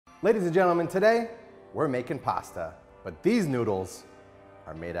Ladies and gentlemen, today we're making pasta, but these noodles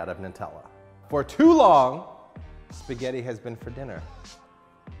are made out of Nutella. For too long, spaghetti has been for dinner.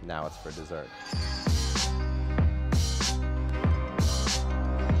 Now it's for dessert.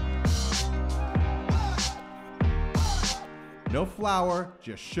 No flour,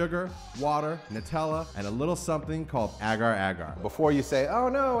 just sugar, water, Nutella, and a little something called agar-agar. Before you say, oh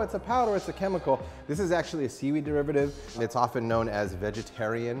no, it's a powder, it's a chemical, this is actually a seaweed derivative. It's often known as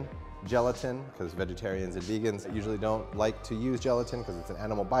vegetarian gelatin, because vegetarians and vegans usually don't like to use gelatin because it's an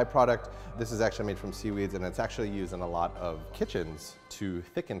animal byproduct. This is actually made from seaweeds, and it's actually used in a lot of kitchens to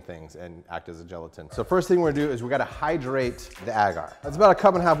thicken things and act as a gelatin. So first thing we're gonna do is we gotta hydrate the agar. That's about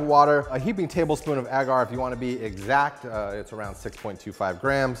 1.5 cups of water, a heaping tablespoon of agar. If you wanna be exact, it's around 6.25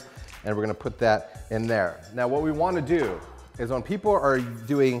 grams, and we're gonna put that in there. Now what we wanna do is when people are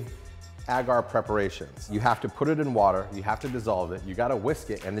doing agar preparations, you have to put it in water, you have to dissolve it, you gotta whisk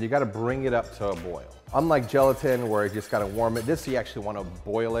it, and then you gotta bring it up to a boil. Unlike gelatin where you just gotta warm it, this you actually wanna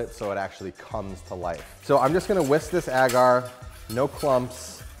boil it so it actually comes to life. So I'm just gonna whisk this agar, no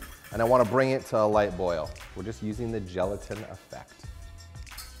clumps, and I wanna bring it to a light boil. We're just using the gelatin effect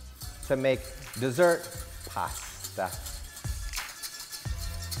to make dessert pasta.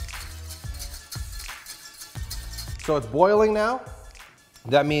 So it's boiling now.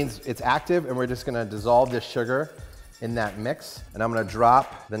 That means it's active, and we're just gonna dissolve this sugar in that mix, and I'm gonna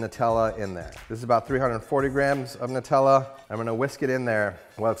drop the Nutella in there. This is about 340 grams of Nutella. I'm gonna whisk it in there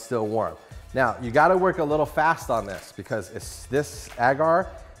while it's still warm. Now, you gotta work a little fast on this because this agar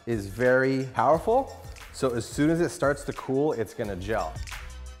is very powerful, so as soon as it starts to cool, it's gonna gel.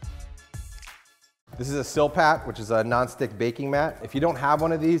 This is a Silpat, which is a non-stick baking mat. If you don't have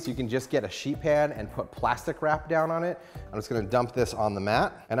one of these, you can just get a sheet pan and put plastic wrap down on it. I'm just gonna dump this on the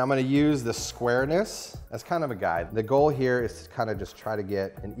mat, and I'm gonna use the squareness as kind of a guide. The goal here is to kind of just try to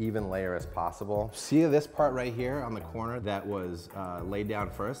get an even layer as possible. See this part right here on the corner that was laid down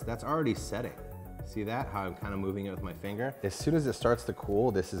first? That's already setting. See that, how I'm kind of moving it with my finger? As soon as it starts to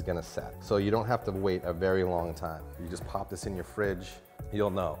cool, this is gonna set. So you don't have to wait a very long time. You just pop this in your fridge, you'll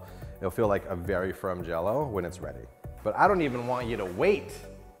know. It'll feel like a very firm Jell-O when it's ready. But I don't even want you to wait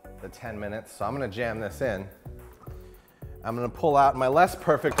the 10 minutes, so I'm gonna jam this in. I'm gonna pull out my less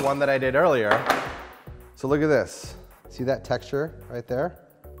perfect one that I did earlier. So look at this. See that texture right there?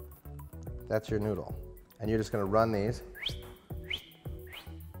 That's your noodle. And you're just gonna run these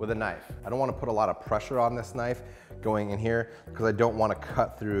with a knife. I don't wanna put a lot of pressure on this knife going in here because I don't wanna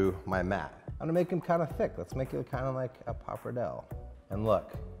cut through my mat. I'm gonna make them kind of thick. Let's make it kind of like a pappardelle. And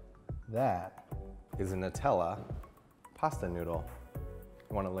look. That is a Nutella pasta noodle.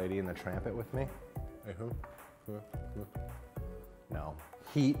 You want a Lady in the Tramp it with me? No.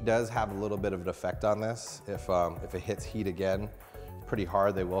 Heat does have a little bit of an effect on this. If it hits heat again pretty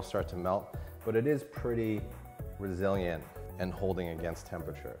hard, they will start to melt. But it is pretty resilient and holding against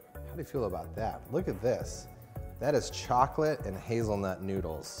temperature. How do you feel about that? Look at this. That is chocolate and hazelnut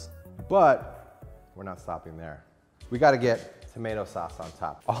noodles. But we're not stopping there. We gotta get tomato sauce on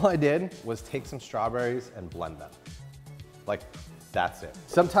top. All I did was take some strawberries and blend them. Like, that's it.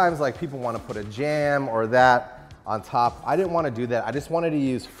 Sometimes like people want to put a jam or that on top. I didn't want to do that. I just wanted to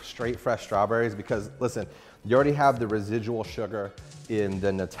use straight fresh strawberries because listen, you already have the residual sugar in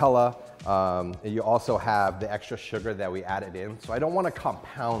the Nutella. And you also have the extra sugar that we added in. So I don't want to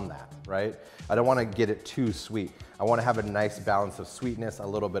compound that, right? I don't want to get it too sweet. I want to have a nice balance of sweetness, a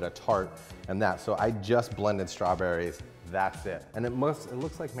little bit of tart and that. So I just blended strawberries. That's it. And it looks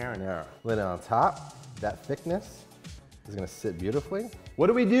like marinara. Lid it on top. That thickness is gonna sit beautifully. What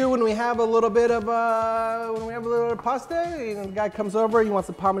do we do when we have a little bit of pasta? You know, the guy comes over, he wants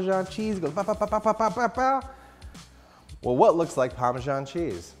the Parmesan cheese, he goes pow, pow, pow, pow, pow, pow, pow, pow. Well, what looks like Parmesan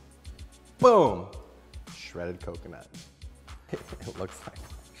cheese? Boom, shredded coconut. It looks like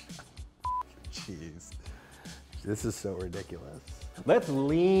cheese. This is so ridiculous. Let's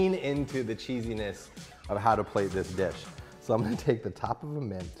lean into the cheesiness of how to plate this dish. So I'm gonna take the top of a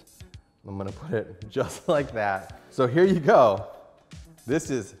mint, I'm gonna put it just like that. So here you go.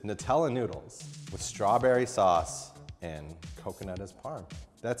 This is Nutella noodles with strawberry sauce and coconut as parm.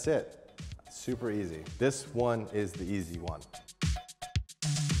 That's it, super easy. This one is the easy one.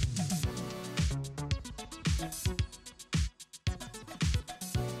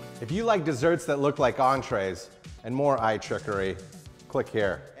 If you like desserts that look like entrees and more eye trickery, click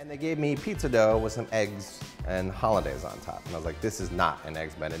here. And they gave me pizza dough with some eggs and hollandaise on top. And I was like, this is not an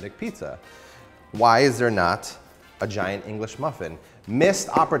Eggs Benedict pizza. Why is there not a giant English muffin? Missed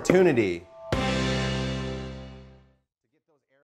opportunity.